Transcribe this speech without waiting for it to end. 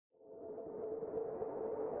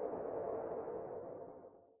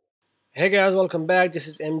Hey guys, welcome back. This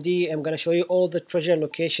is MD. I'm gonna show you all the treasure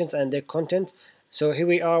locations and their content. So here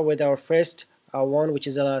we are with our first one, which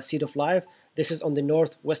is a Seed of Life. This is on the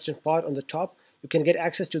northwestern part on the top. You can get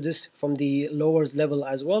access to this from the lower level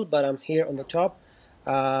as well, but I'm here on the top.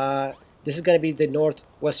 Uh, this is gonna be the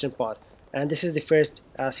northwestern part, and this is the first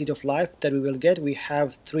Seed of Life that we will get. We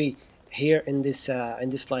have three here in this on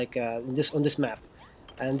this map,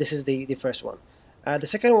 and this is the first one. The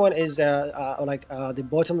second one is the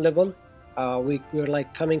bottom level. We're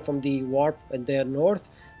like coming from the warp and the north.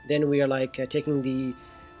 Then we are like taking the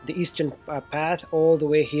eastern path all the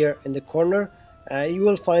way here in the corner. You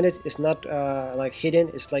will find it. It's not like hidden.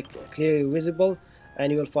 It's like clearly visible,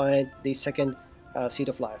 and you will find the second Seed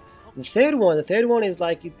of Life. The third one is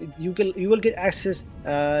like you will get access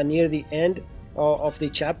near the end of the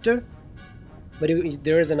chapter, but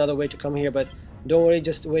there is another way to come here. But don't worry,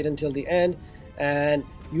 just wait until the end and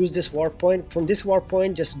use this warp point. From this warp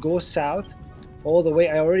point, just go south all the way.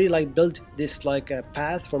 I already like built this like a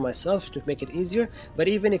path for myself to make it easier, but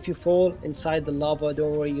even if you fall inside the lava,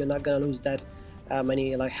 don't worry, you're not gonna lose that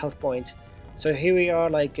many like health points. So here we are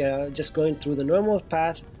like just going through the normal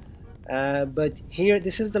path, but here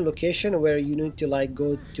this is the location where you need to like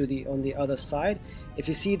go to the on the other side. If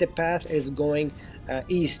you see, the path is going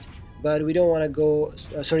east, but we don't want to go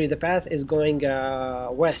sorry, the path is going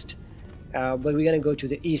west, but we're gonna go to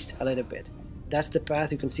the east a little bit. That's the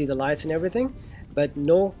path. You can see the lights and everything, but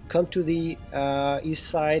no, come to the east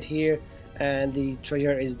side here, and the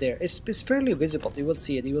treasure is there. It's fairly visible. You will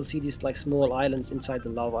see it. You will see these like small islands inside the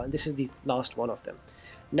lava, and this is the last one of them.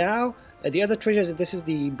 Now the other treasures, this is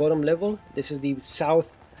the bottom level. This is the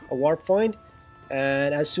south warp point,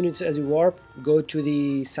 and as soon as you warp, go to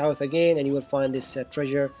the south again, and you will find this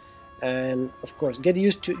treasure. And of course, get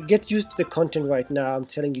used to the content right now. I'm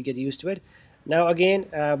telling you, get used to it. Now again,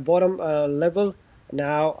 bottom level.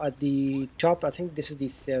 Now at the top, I think this is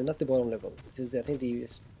the not the bottom level. This is, I think, the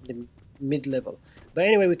mid level. But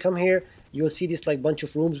anyway, we come here. You will see this like bunch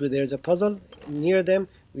of rooms where there's a puzzle. Near them,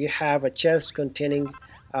 we have a chest containing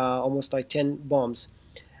almost like 10 bombs.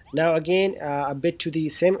 Now again, a bit to the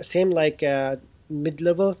same like mid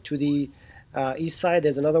level to the east side.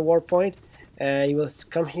 There's another war point. You will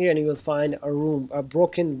come here and you will find a room, a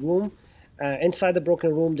broken room. Inside the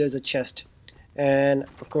broken room, there's a chest, and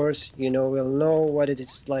of course, we'll know what it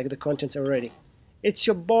is, like the contents already. It's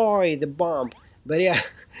your boy, the bomb. But yeah,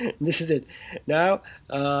 this is it. Now,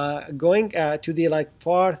 going to the like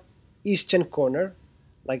far eastern corner,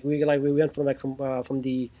 like we went from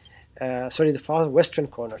the sorry, the far western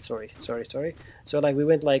corner. Sorry. So like we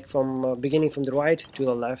went like from beginning from the right to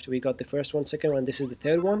the left. We got the first one, second one. This is the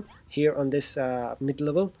third one here on this mid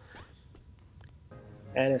level,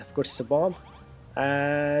 and of course it's a bomb.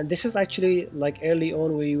 And this is actually like early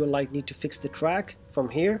on where you will like need to fix the track from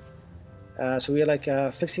here. So we are like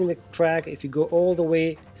fixing the track. If you go all the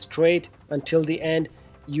way straight until the end,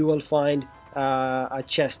 you will find a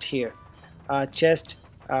chest here, a chest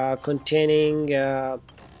containing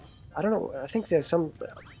I don't know, I think there's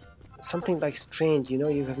something like strange,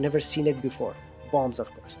 you have never seen it before. Bombs, of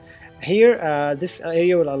course. Here, this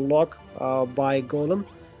area will unlock by golem.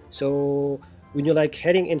 So when you're like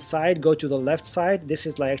heading inside, go to the left side. This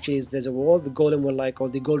is like actually there's a wall. The golem will like, or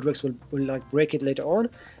the gold bricks will like break it later on.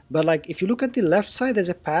 But like if you look at the left side, there's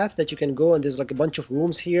a path that you can go, and there's like a bunch of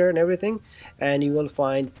rooms here and everything, and you will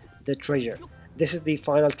find the treasure. This is the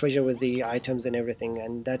final treasure with the items and everything,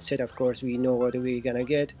 and that's it. Of course, we know what we're gonna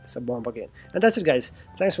get. It's a bomb again. And that's it, guys.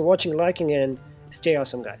 Thanks for watching, liking, and stay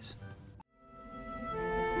awesome, guys.